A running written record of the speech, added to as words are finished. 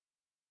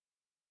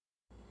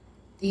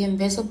The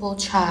invisible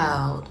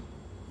child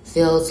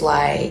feels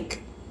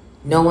like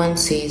no one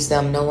sees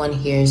them, no one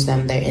hears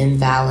them, they're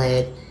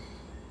invalid.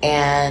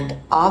 And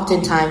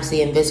oftentimes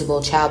the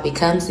invisible child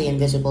becomes the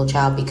invisible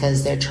child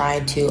because they're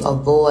trying to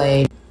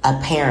avoid a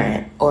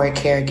parent or a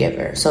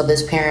caregiver. So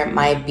this parent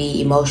might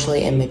be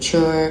emotionally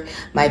immature,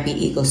 might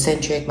be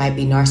egocentric, might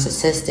be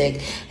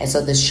narcissistic. And so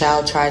this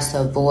child tries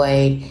to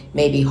avoid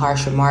maybe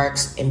harsh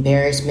remarks,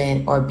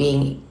 embarrassment, or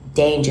being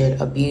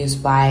endangered,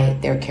 abused by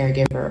their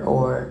caregiver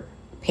or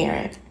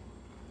parent.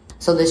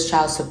 So this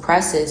child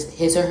suppresses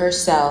his or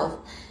herself,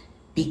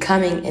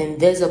 becoming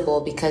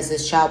invisible because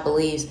this child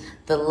believes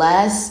the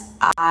less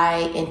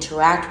I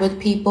interact with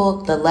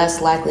people, the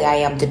less likely I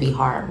am to be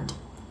harmed.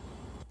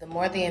 The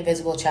more the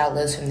invisible child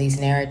lives from these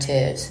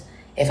narratives,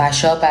 if I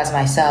show up as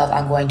myself,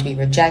 I'm going to be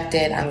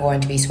rejected, I'm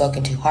going to be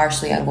spoken to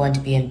harshly, I'm going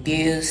to be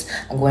abused,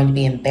 I'm going to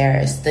be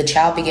embarrassed. The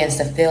child begins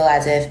to feel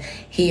as if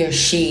he or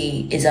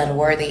she is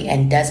unworthy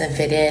and doesn't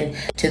fit in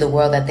to the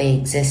world that they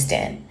exist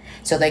in.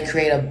 So they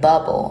create a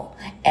bubble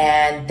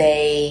and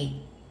they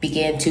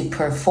begin to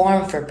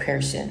perform for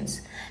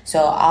persons.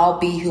 So I'll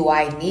be who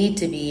I need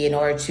to be in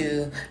order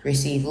to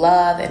receive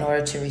love, in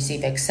order to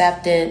receive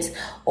acceptance,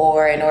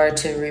 or in order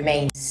to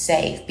remain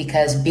safe.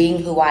 Because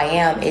being who I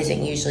am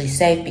isn't usually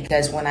safe,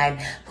 because when I'm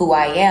who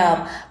I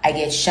am, I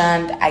get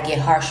shunned, I get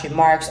harsh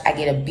remarks, I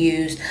get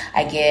abused,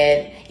 I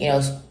get,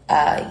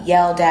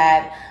 yelled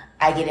at,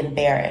 I get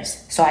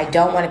embarrassed. So I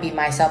don't want to be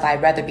myself.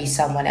 I'd rather be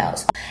someone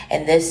else.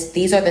 And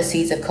these are the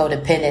seeds of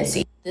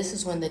codependency. This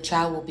is when the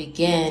child will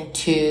begin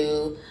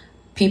to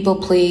people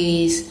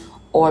please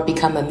or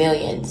become a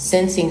million,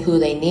 sensing who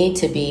they need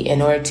to be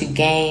in order to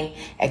gain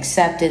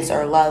acceptance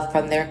or love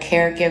from their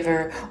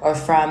caregiver or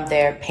from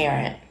their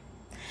parent.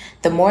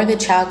 The more the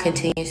child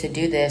continues to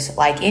do this,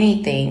 like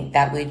anything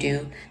that we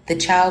do, the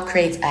child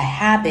creates a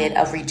habit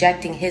of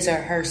rejecting his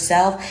or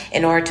herself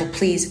in order to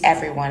please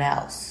everyone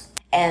else.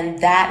 And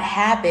that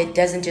habit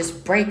doesn't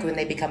just break when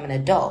they become an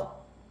adult.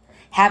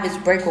 Habits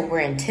break when we're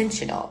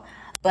intentional.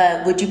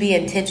 But would you be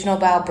intentional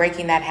about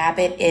breaking that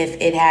habit if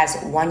it has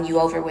won you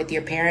over with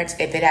your parents,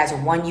 if it has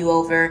won you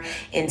over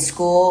in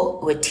school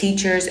with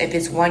teachers, if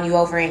it's won you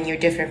over in your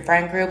different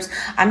friend groups?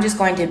 I'm just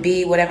going to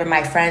be whatever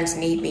my friends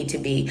need me to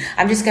be.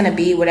 I'm just going to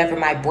be whatever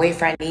my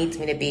boyfriend needs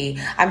me to be.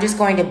 I'm just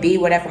going to be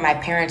whatever my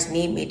parents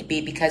need me to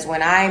be, because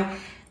when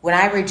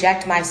I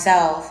reject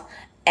myself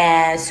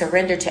and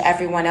surrender to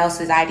everyone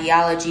else's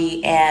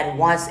ideology and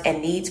wants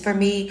and needs for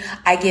me,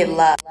 I get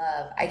love,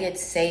 I get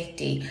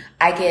safety,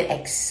 I get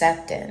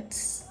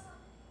acceptance.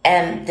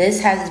 And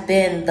this has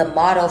been the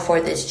model for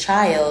this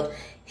child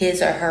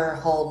his or her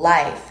whole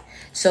life.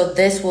 So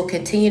this will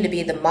continue to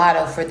be the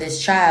model for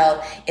this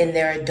child in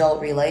their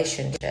adult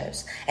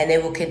relationships. And they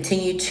will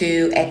continue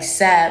to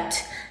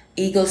accept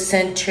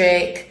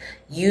egocentric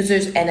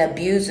users and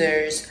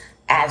abusers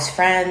as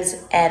friends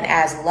and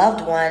as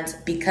loved ones,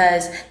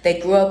 because they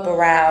grew up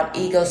around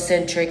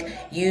egocentric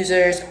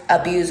users,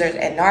 abusers,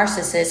 and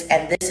narcissists,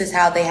 and this is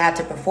how they had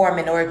to perform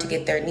in order to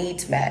get their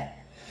needs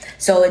met.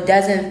 So it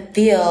doesn't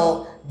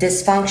feel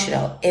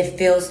dysfunctional. It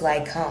feels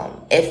like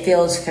home. It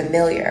feels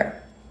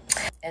familiar.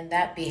 And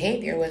that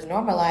behavior was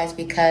normalized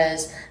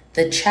because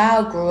the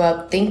child grew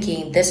up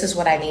thinking this is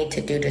what I need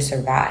to do to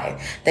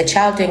survive. The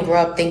child didn't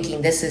grow up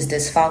thinking this is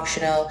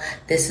dysfunctional,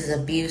 this is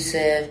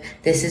abusive,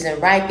 this isn't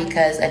right,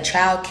 because a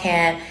child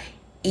can't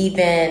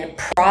even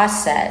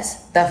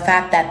process the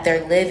fact that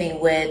they're living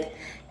with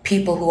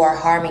people who are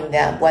harming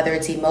them, whether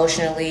it's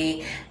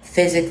emotionally,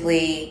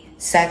 physically,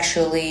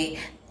 sexually,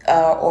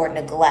 or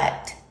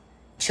neglect.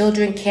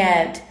 Children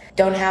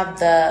don't have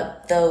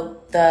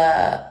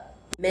the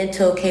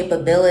mental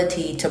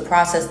capability to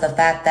process the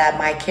fact that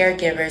my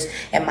caregivers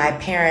and my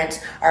parents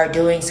are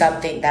doing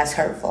something that's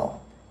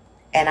hurtful.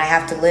 And I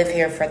have to live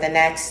here for the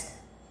next,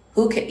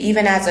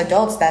 even as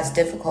adults, that's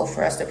difficult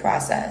for us to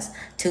process.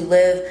 To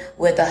live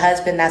with a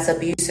husband that's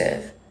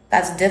abusive,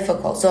 that's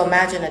difficult. So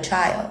imagine a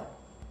child.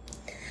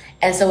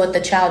 And so what the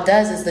child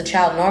does is the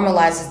child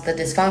normalizes the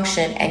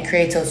dysfunction and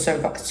creates those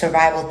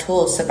survival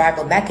tools,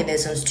 survival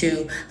mechanisms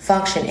to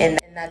function in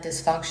that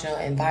dysfunctional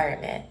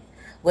environment.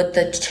 What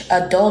the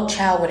adult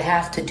child would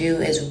have to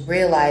do is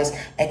realize,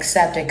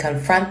 accept, and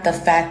confront the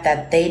fact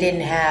that they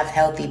didn't have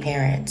healthy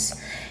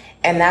parents.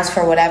 And that's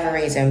for whatever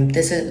reason.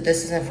 This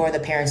isn't for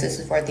the parents. This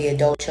is for the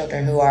adult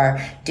children who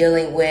are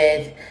dealing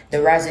with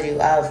the residue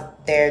of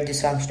their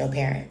dysfunctional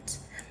parents.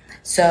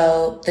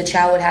 So the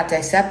child would have to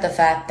accept the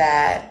fact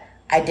that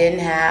I didn't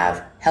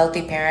have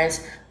healthy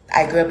parents.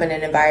 I grew up in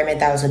an environment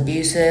that was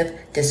abusive,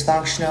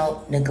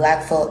 dysfunctional,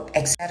 neglectful,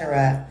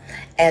 etc.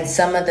 And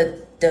some of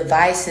the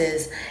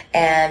devices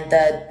and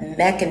the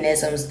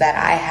mechanisms that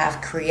I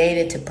have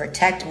created to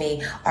protect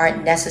me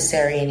aren't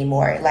necessary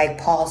anymore. Like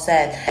Paul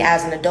said,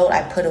 as an adult,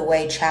 I put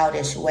away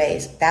childish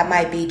ways. That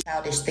might be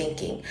childish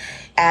thinking.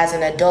 As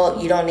an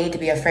adult, you don't need to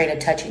be afraid of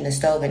touching the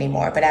stove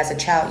anymore, but as a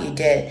child, you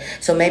did.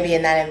 So maybe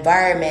in that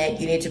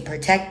environment, you need to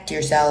protect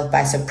yourself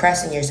by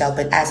suppressing yourself,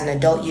 but as an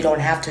adult, you don't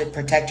have to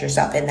protect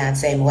yourself in that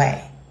same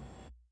way.